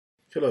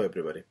Hello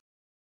everybody.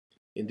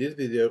 In this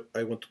video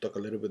I want to talk a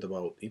little bit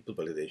about input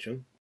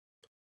validation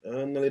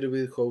and a little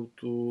bit how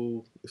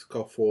to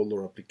scaffold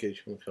or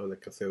application have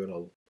like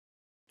several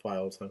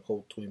files and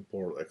how to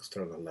import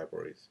external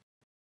libraries.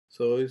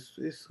 So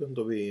it's going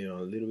to be a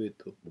little bit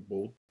of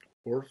both,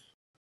 of course.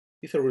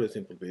 It's a really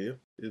simple video.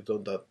 It's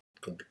not that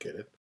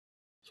complicated.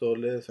 So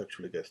let's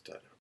actually get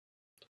started.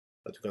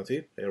 As you can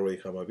see, I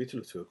already have my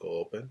Visual Studio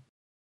Code open.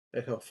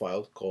 I have a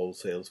file called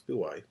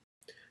sales.py.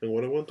 And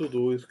what I want to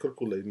do is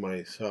calculate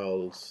my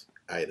sales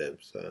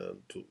items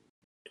to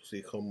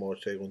see how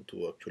much I want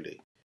to actually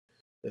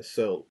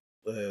sell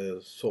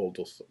sold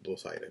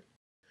those items.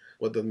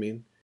 What that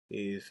means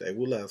is I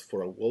will ask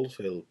for a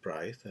wholesale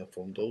price, and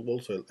from those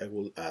wholesale I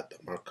will add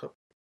a markup.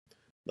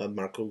 That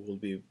markup will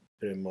be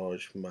pretty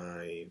much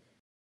my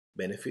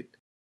benefit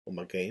or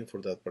my gain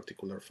for that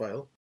particular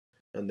file,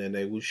 and then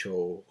I will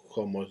show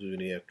how much do you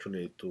need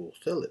actually to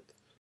sell it.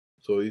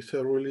 So it's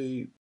a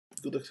really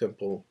good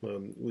example.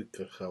 We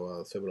can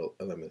have several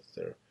elements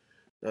there.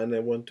 And I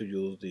want to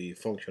use the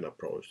function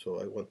approach, so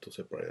I want to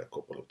separate a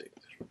couple of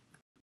things.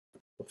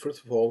 But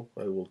first of all,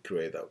 I will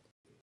create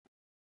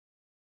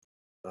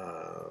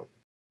a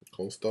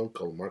constant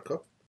called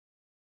markup,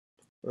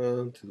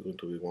 and it's going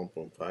to be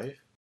 1.5.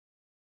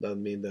 That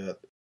means that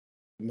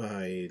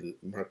my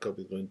markup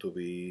is going to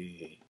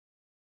be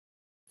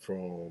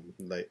from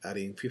like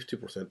adding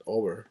 50%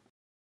 over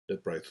the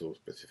price of a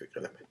specific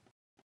element,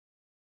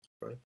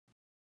 right?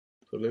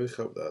 So let me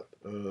have that.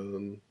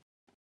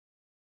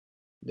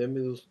 Let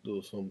me just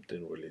do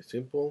something really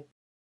simple.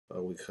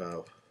 We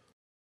have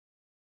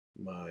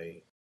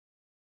my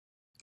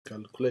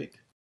calculate,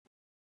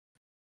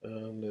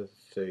 and let's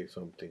say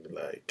something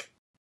like,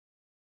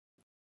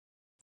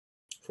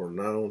 for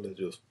now, let's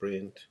just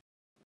print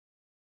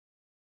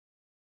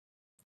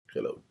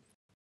hello.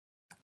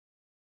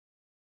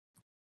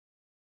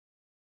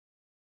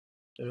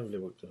 And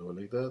we can go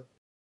like that.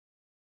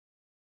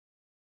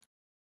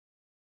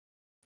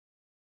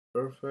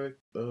 Perfect.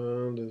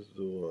 And let's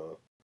do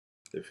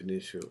a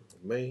definition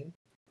of main.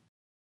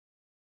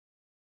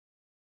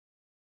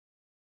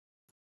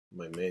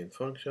 My main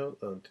function,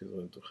 and it's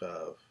going to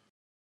have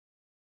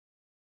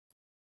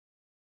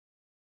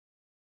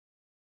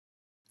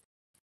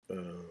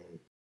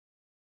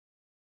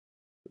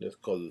let's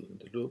call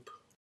the loop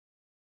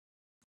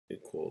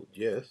equal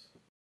yes,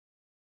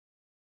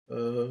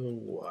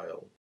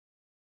 while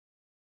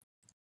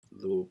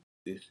loop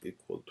is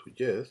equal to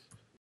yes,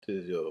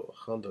 this is your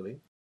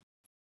handling.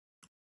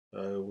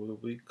 I will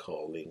be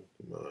calling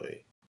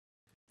my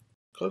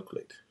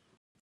calculate,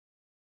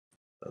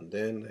 and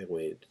then I will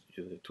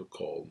use it to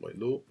call my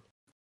loop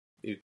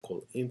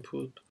equal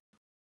input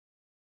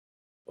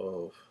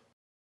of,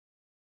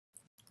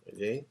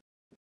 again,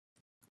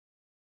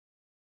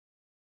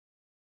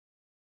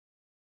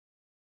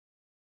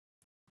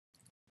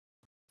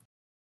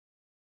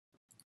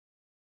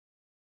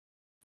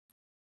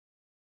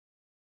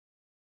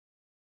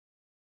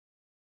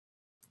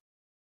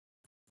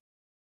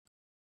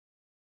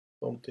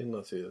 something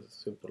as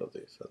simple as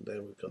this, and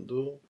then we can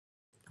do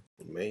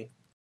main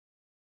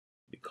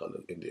be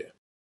colored in there.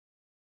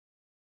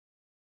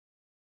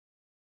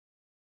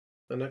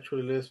 And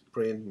actually, let's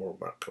print more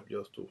markup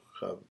just to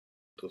have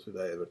to see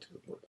that everything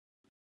works.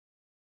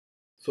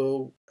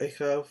 So I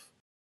have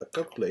a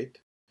calculate.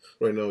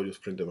 Right now, I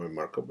just printed my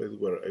markup, is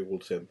where I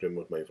will send pretty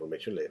much my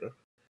information later,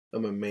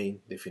 and my main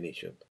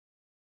definition.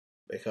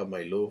 I have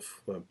my loop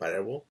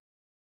variable,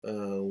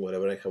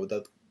 whenever I have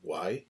that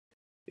y,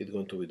 it's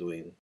going to be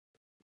doing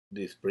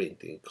this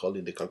printing,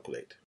 calling the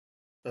calculate,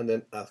 and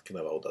then asking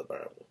about that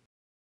variable.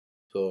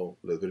 So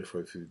let's verify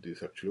if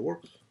this actually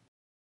works.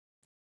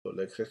 So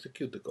let's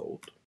execute the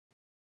code.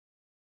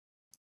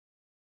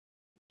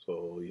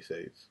 So he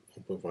says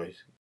 1.5.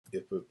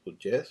 If we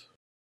put yes,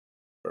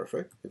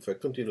 perfect. If I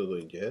continue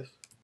doing yes,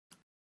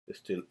 it's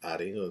still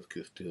adding, or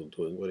it's still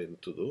doing what I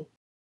need to do.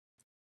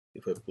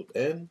 If I put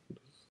n,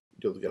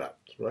 just grab,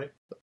 right?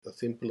 As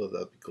simple as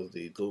that, because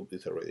the loop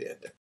is already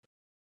ended.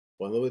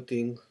 One of the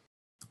things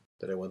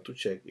that I want to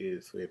check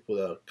is if I put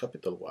a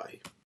capital Y,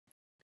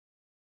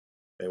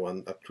 I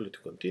want actually to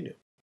continue.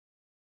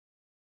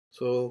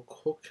 So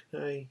how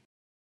can I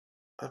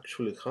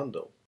actually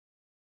handle?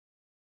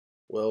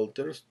 Well,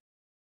 there's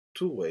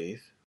two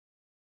ways.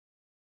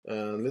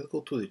 Let's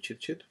go to the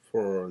cheat sheet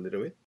for a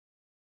little bit.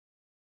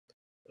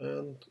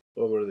 And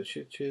over the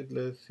cheat sheet,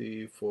 let's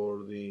see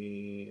for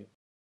the,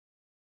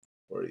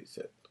 where is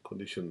it?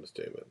 Condition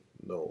statement.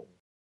 No.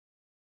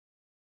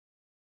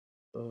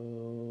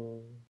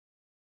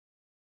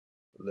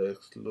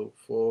 Let's look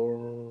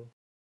for,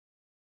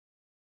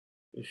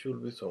 it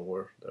should be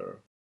somewhere there.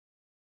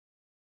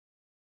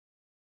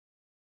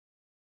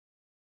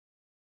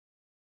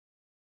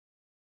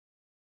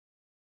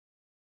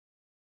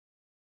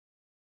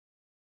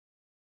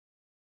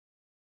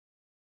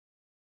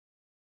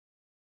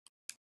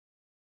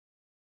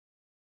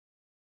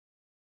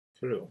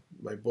 Here we go.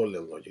 My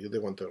boolean logic,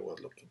 the one that I was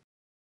looking.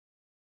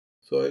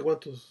 So I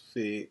want to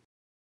see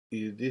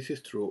if this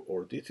is true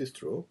or this is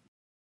true.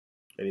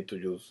 I need to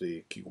use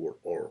the keyword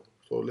or.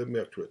 So let me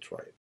actually try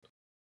it.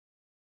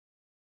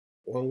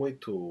 One way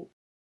to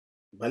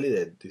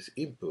validate this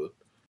input,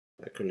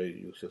 actually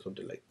use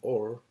something like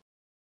OR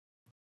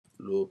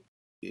loop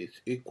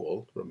is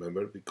equal,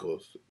 remember,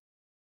 because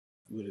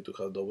we need to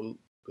have double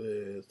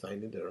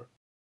sign in there,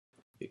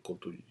 equal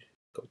to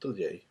capital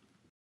J.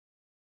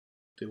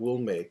 They will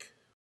make,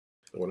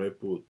 when I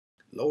put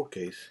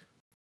lowercase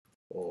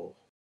or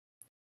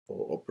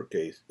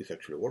uppercase, it's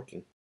actually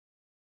working.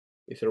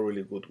 It's a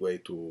really good way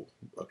to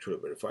actually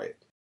verify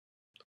it.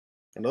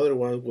 Another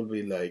one will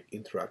be like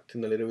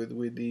interacting a little bit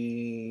with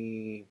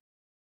the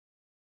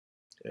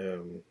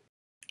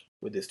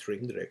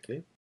string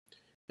directly.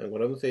 And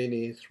what I'm saying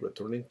is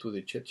returning to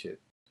the cheat sheet,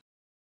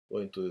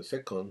 going to the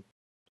second.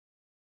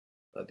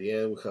 At the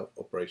end, we have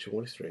operation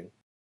with string.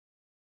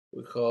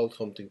 We call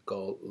something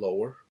called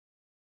lower.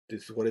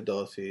 This is what it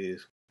does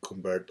is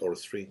convert our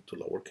string to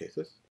lower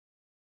cases.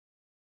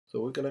 So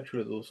we can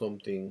actually do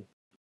something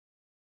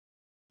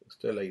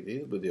instead like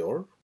this with the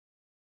OR.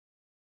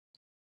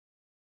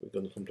 We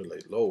can do something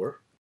like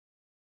lower.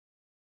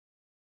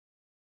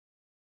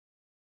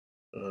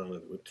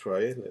 Let me try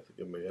it. Let's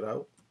make it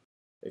out.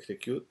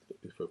 Execute.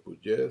 If I put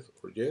yes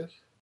or yes,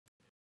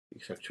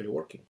 it's actually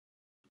working.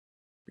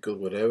 Because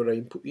whenever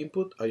I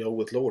input, I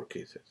always lower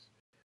cases.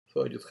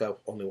 So I just have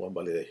only one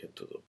validation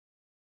to do.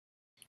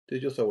 This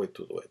is just a way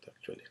to do it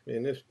actually.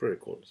 And it's pretty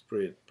cool. It's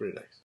pretty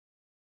nice.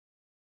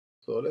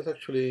 So let's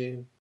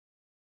actually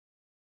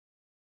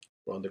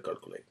run the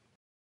calculate.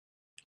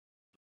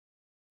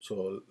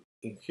 So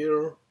in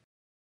here,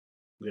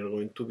 we are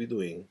going to be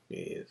doing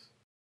is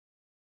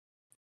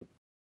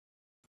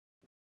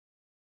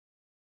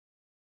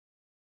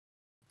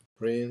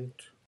print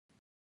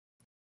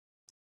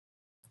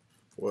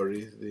where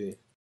is the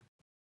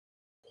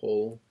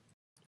whole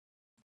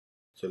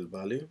cell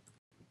value.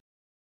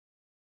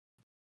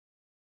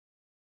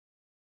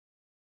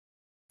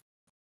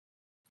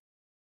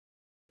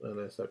 And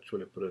let's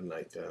actually put it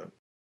like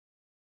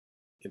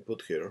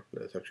input here.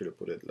 Let's actually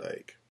put it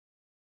like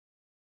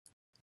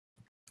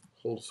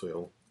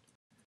wholesale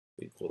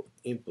equal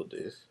input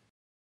this.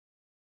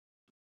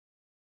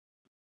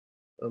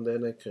 And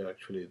then I can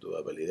actually do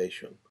a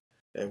validation.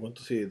 I want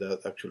to see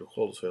that actually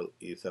wholesale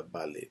is a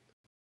valid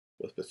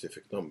or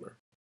specific number.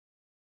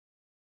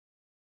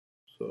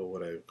 So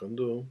what I can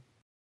do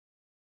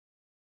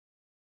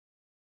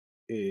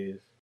is,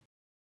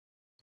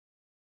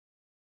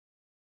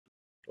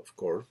 of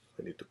course,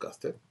 I need to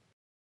cast it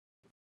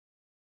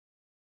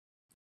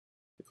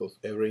because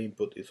every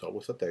input is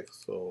always a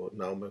text. So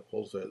now my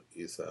wholesale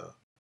is a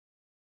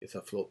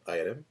float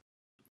item.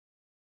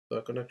 So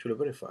I can actually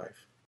verify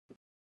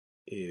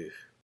if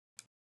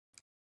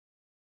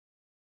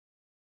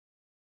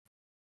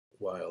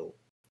while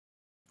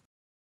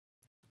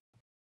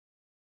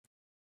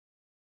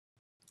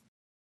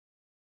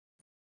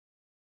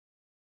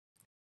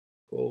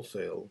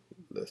wholesale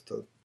less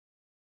than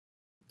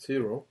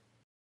 0,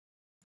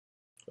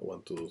 I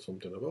want to do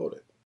something about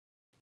it.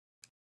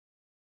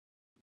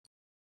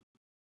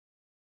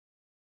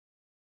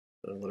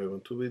 And what I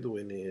want to be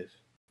doing is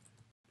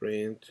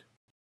print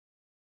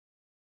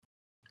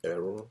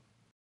error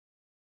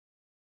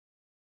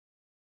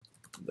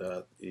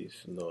that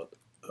is not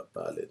a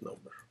valid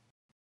number,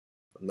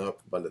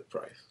 not valid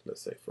price,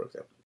 let's say, for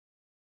example.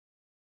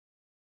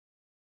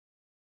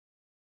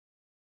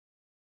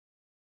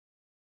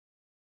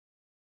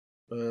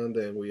 And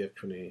then we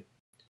actually,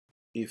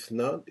 if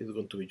not, it's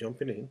going to be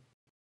jumping in.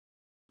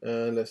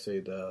 And let's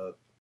say that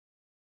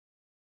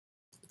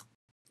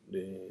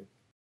the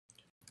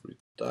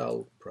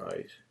retail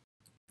price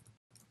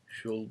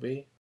should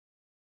be,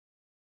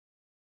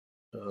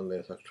 and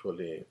let's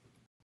actually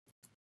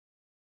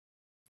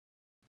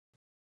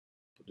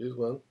put this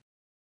one,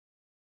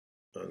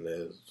 and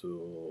let's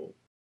do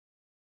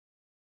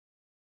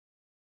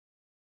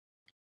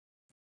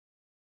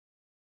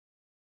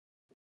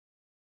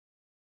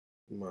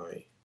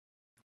my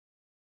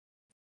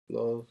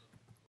plus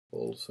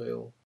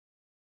wholesale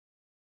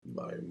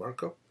by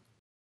markup.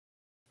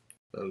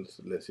 And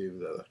let's see if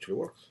that actually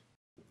works.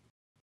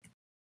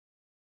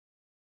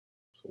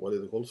 So what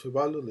is the wholesale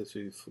value? Let's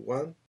see if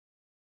 1.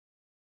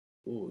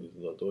 Ooh, it's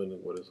not doing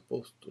what it's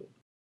supposed to.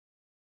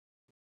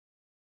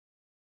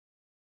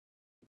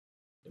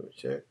 Let me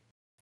check.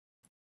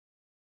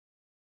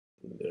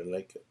 Didn't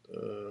like it.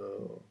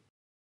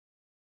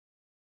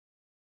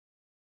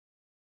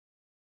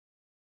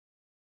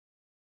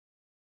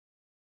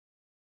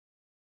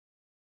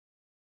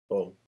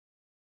 Oh,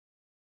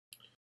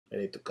 I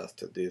need to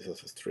cast this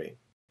as a string.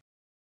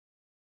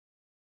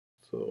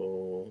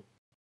 So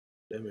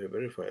let me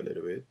verify a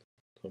little bit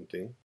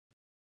something.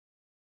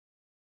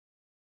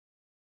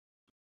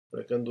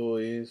 What I can do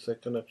is I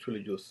can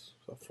actually use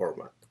a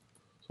format.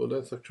 So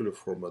let's actually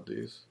format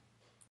this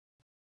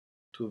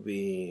to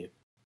be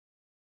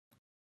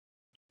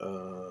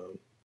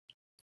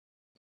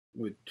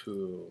with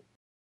 2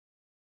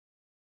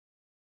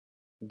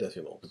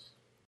 decimals.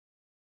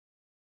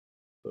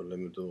 So let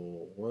me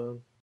do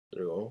 1.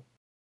 There we go.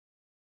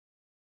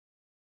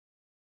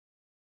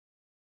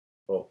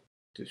 Oh,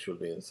 this should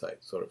be inside.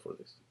 Sorry for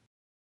this.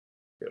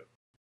 Here.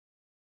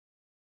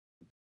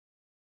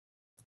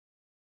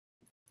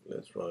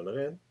 Let's run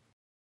again.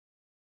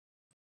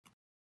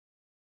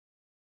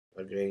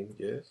 Again,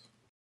 yes.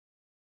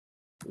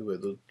 We will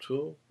do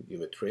 2,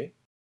 give me 3.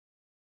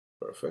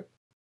 Perfect.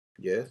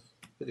 Yes,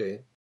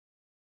 again.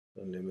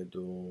 And let me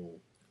do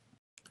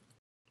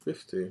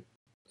 50,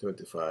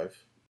 75,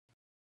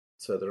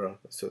 etc.,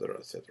 etc.,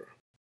 etc.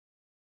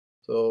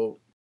 So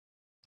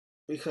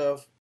we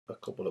have a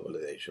couple of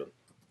validation.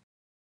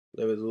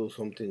 Let me do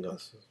something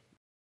as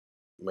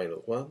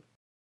 -1.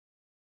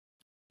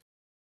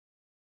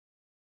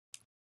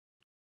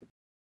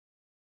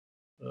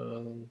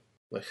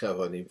 I have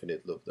an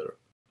infinite loop there.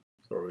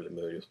 So really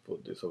maybe just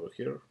put this over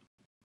here.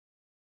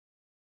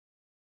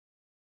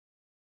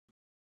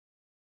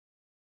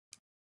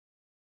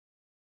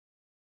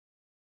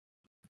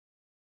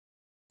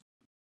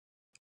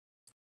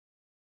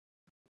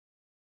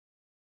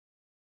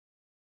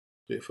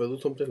 So if I do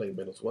something like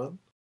 -1,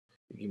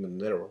 it gives me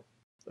an error.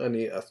 And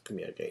it asks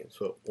me again.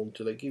 So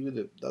until I give you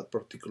that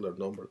particular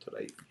number that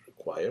I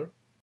require,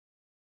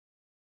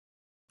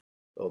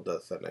 oh,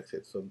 that's an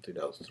exit, something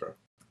else there.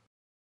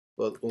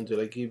 But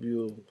until I give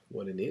you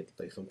what I need,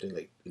 like something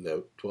like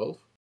 11,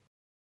 12,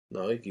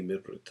 now I give me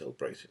retail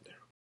price in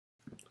there.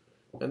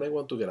 And I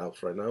want to get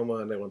out right now,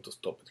 and I want to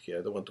stop it here.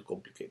 I don't want to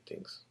complicate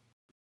things.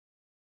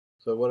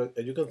 So what,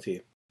 as you can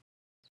see,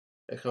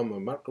 I have my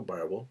markup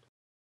variable,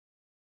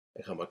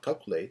 I have my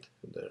calculate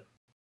in there,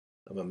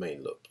 and my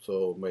main loop.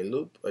 So my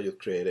loop, I just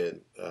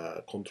created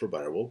a control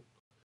variable.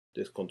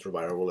 This control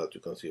variable that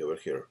you can see over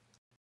here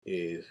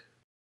is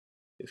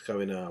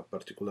having a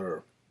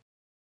particular,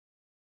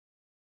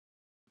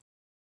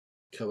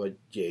 have a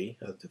j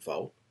as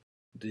default.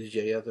 This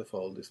j as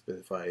default is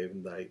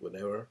specifying like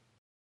whenever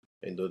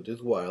I do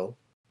this while,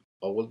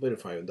 I will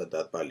verify that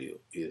that value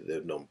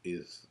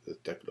is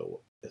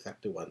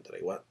exactly one that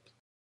I want.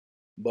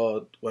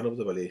 But one of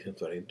the validations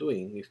that I'm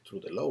doing is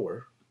through the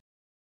lower.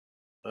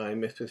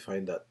 I'm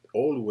specifying that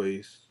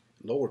always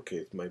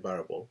lowercase my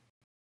variable,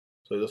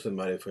 so it doesn't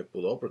matter if I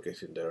put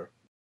uppercase in there,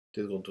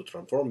 it's going to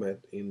transform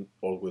it in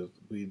always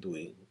be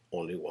doing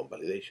only one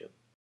validation.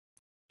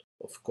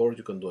 Of course,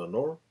 you can do an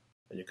OR,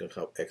 and you can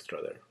have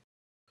extra there.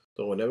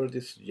 So whenever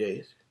this is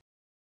yes,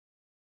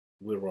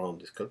 we run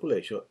this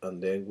calculation,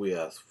 and then we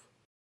ask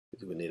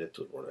if we needed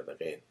to run it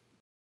again.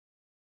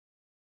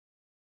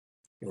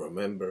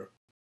 Remember,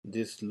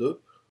 this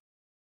loop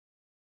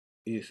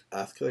is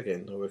asked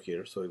again over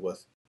here, so it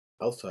was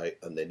outside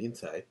and then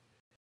inside,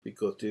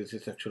 because this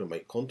is actually my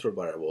control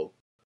variable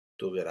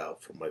to get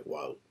out from my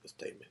while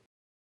statement.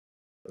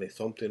 And it's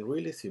something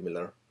really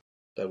similar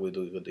that we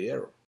do with the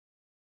error.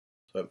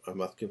 So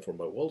I'm asking for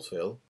my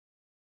wholesale,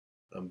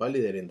 I'm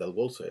validating that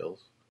wholesale,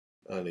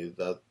 and if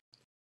that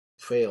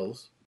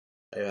fails,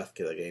 I ask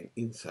it again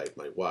inside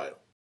my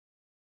while.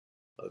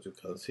 As you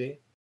can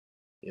see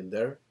in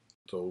there,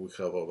 so we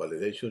have a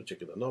validation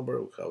checking the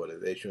number, we have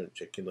validation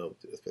checking out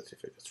the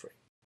specific string.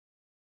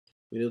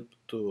 We need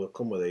to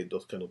accommodate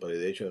those kind of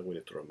validation, we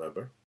need to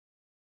remember.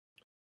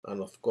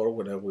 And of course,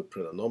 whenever we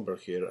print a number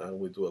here and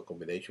we do a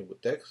combination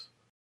with text,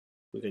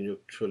 we can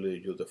actually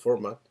use the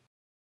format,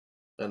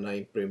 and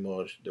I pretty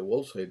much the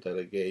wholesale that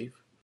I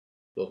gave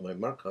plus my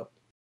markup,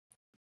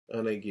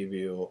 and I give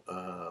you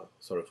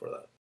sorry for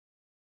that,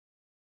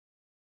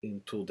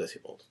 in 2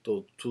 decimals.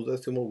 So 2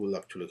 decimals will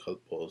actually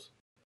help us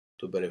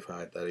to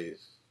verify that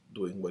it's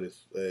doing what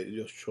is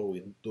just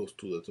showing those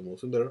 2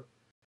 decimals in there,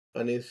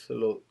 and it's a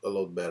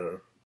lot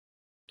better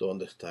to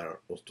understand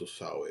or to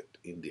saw it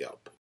in the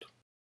output.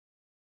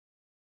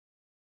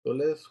 So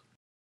let's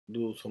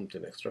do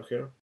something extra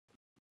here.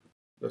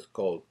 Let's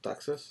call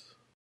taxes,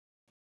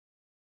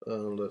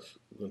 and that's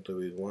going to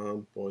be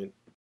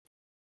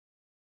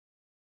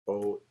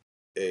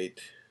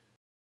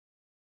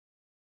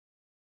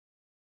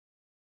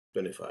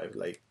 1.0825,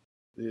 like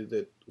this is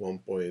the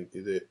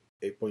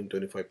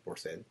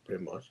 8.25%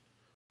 pretty much.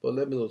 But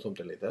let me do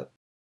something like that.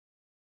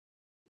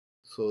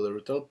 So the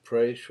retail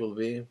price should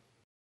be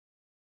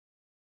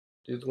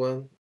this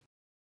one,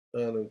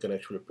 and we can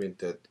actually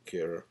print it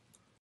here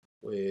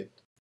with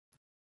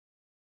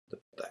the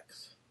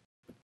tax.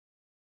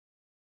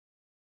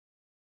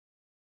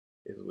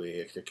 If we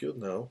execute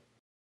now,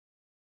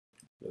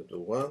 let's do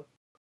 1,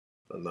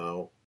 and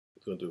now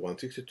it's going to be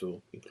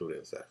 162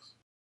 including tax.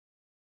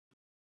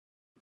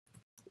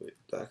 With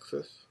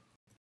taxes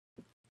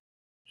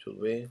should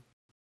be,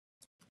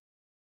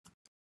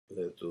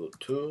 let's do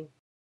 2,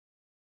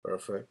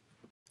 perfect.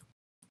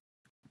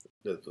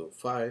 Let's do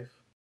 5,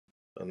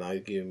 and I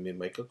give me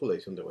my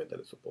calculation the way that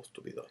it's supposed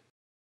to be done.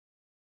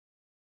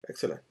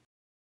 Excellent,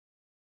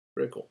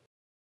 very cool.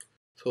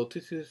 So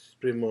this is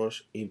pretty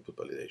much input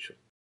validation.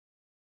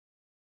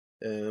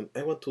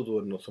 I want to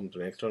do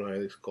something extra now.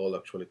 It's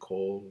actually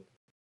called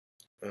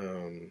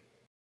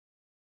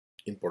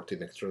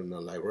importing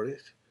external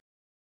libraries.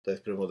 That's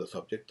pretty much the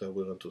subject that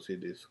we're going to see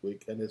this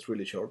week, and it's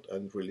really short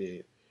and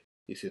really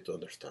easy to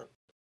understand.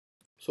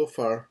 So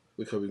far,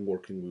 we have been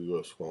working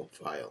with just one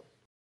file.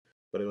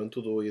 What I want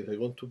to do is I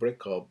want to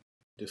break up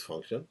this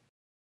function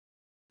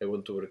I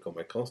want to break out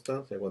my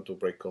constants, I want to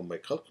break out my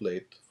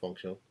calculate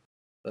function,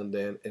 and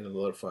then in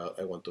another file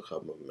I want to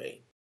have my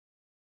main.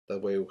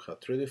 That way we have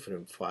three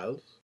different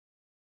files,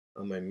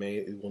 and my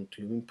main is going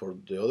to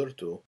import the other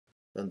two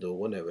and do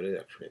whenever it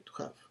actually need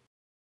to have.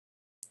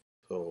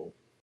 So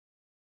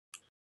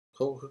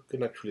how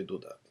can actually do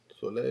that?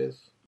 So let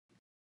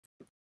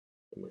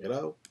me get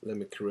out, let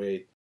me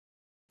create,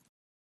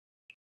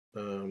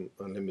 and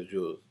let me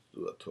just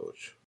do a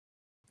touch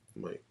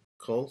my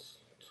const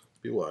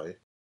py,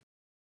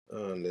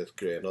 and let's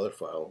create another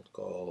file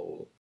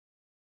called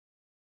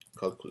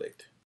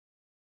calculate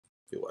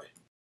py.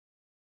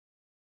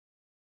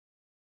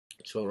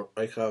 So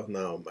I have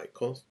now my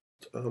const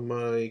and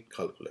my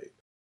calculate,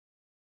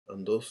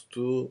 and those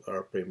two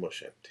are pretty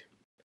much empty.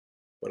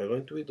 What I'm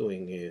going to be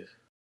doing is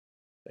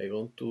I'm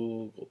going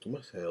to go to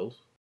my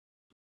cells,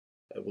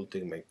 I will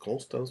take my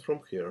constants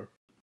from here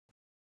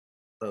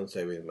and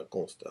save in my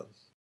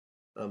constants,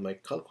 and my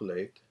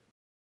calculate,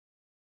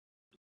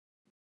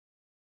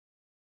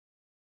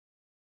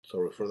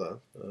 sorry for that,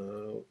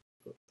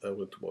 I'm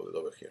going to move it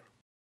over here.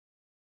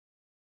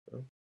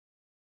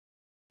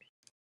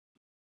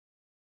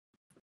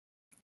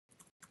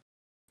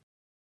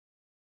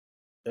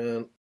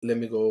 And let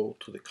me go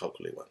to the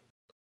calculate one.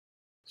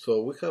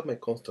 So we have my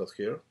constants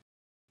here,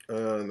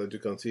 and as you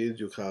can see,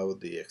 you have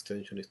the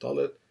extension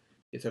installed.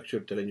 It's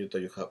actually telling you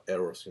that you have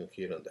errors in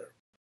here and there.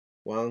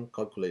 One,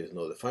 calculate is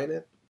not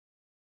defined,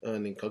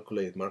 and in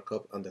calculate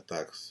markup and the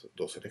tags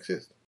doesn't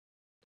exist.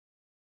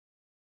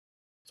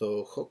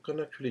 So how can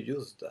I actually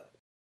use that?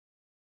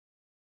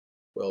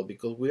 Well,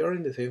 because we are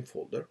in the same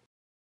folder,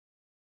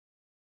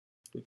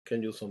 we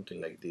can use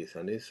something like this,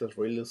 and it's as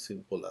really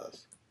simple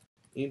as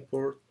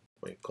import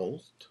my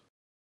const.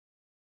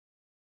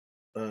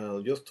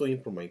 Just to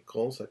import my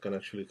const, I can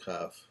actually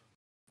have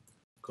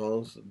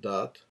const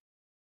dot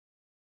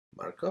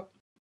markup,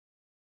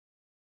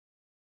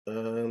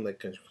 and I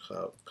can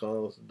have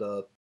const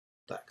dot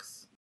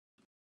tags.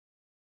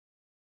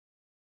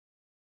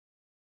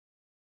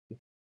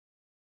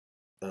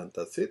 And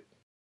that's it.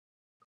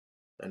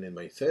 And in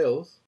my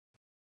cells,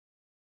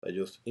 I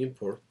just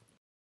import,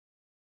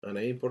 and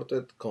I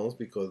imported const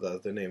because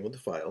that's the name of the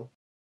file.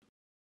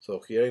 So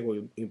here I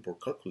will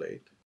import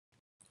calculate,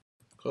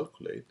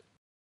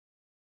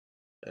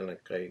 and I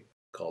can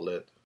call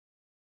it,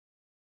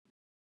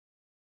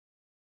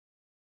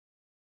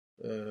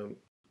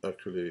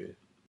 actually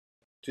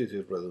this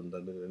is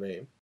redundant in the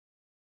name,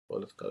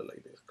 but let's call it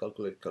like this,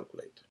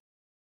 calculate.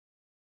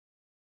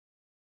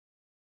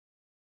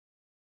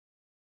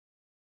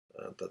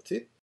 And that's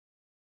it.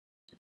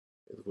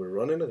 If we're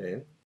running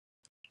again,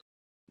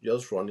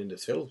 just running the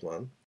sales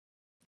one,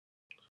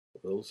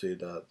 we'll see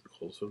that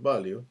wholesale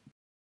value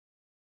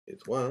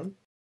is 1,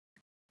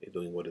 it's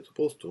doing what it's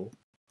supposed to,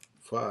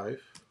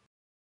 5,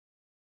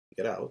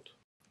 get out.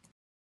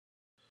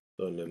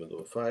 So let me do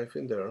a 5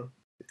 in there,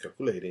 it's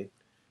calculating,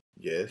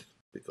 yes,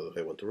 because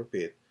I want to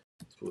repeat,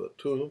 let's do a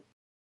 2,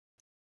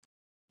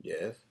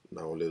 yes,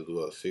 now let's do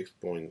a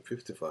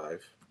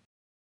 6.55,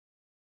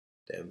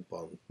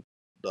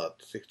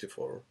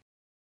 10.64,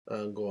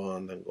 and go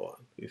on and go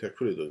on. It's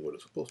actually doing what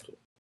it's supposed to.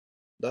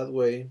 That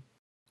way,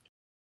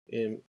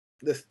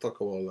 let's talk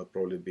about a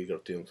probably bigger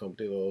thing,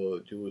 something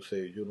you will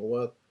say, you know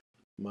what,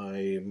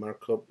 my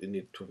markup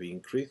needs to be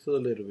increased a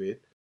little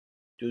bit.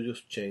 You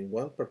just change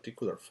one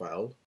particular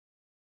file,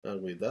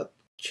 and with that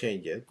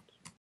change it,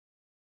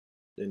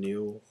 the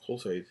new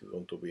wholesale is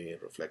going to be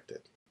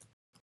reflected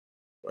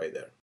right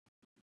there.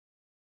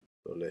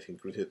 So let's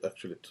increase it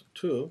actually to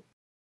 2,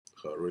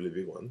 a really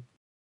big one,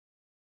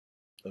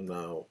 and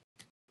now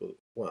put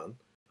 1.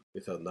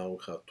 Now we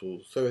have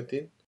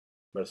 217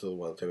 versus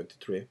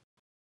 173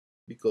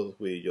 because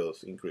we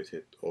just increased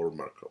our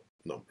markup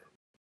number.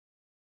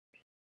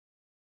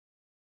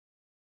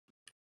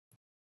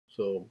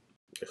 So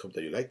I hope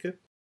that you like it.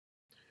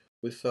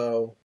 We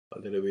saw a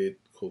little bit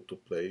how to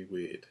play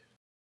with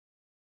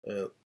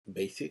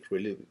basic,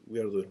 we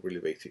are doing really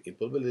basic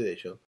input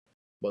validation,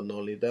 but not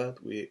only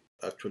that, we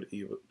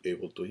actually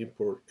able to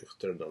import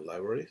external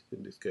libraries,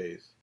 in this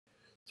case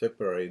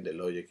separating the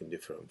logic in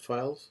different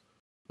files,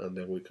 and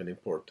then we can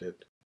import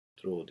it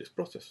through this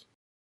process.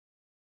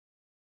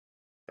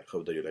 I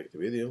hope that you liked the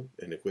video.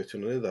 Any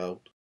question or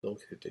doubt,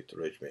 don't hesitate to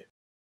reach me.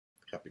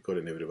 Happy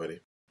coding, everybody.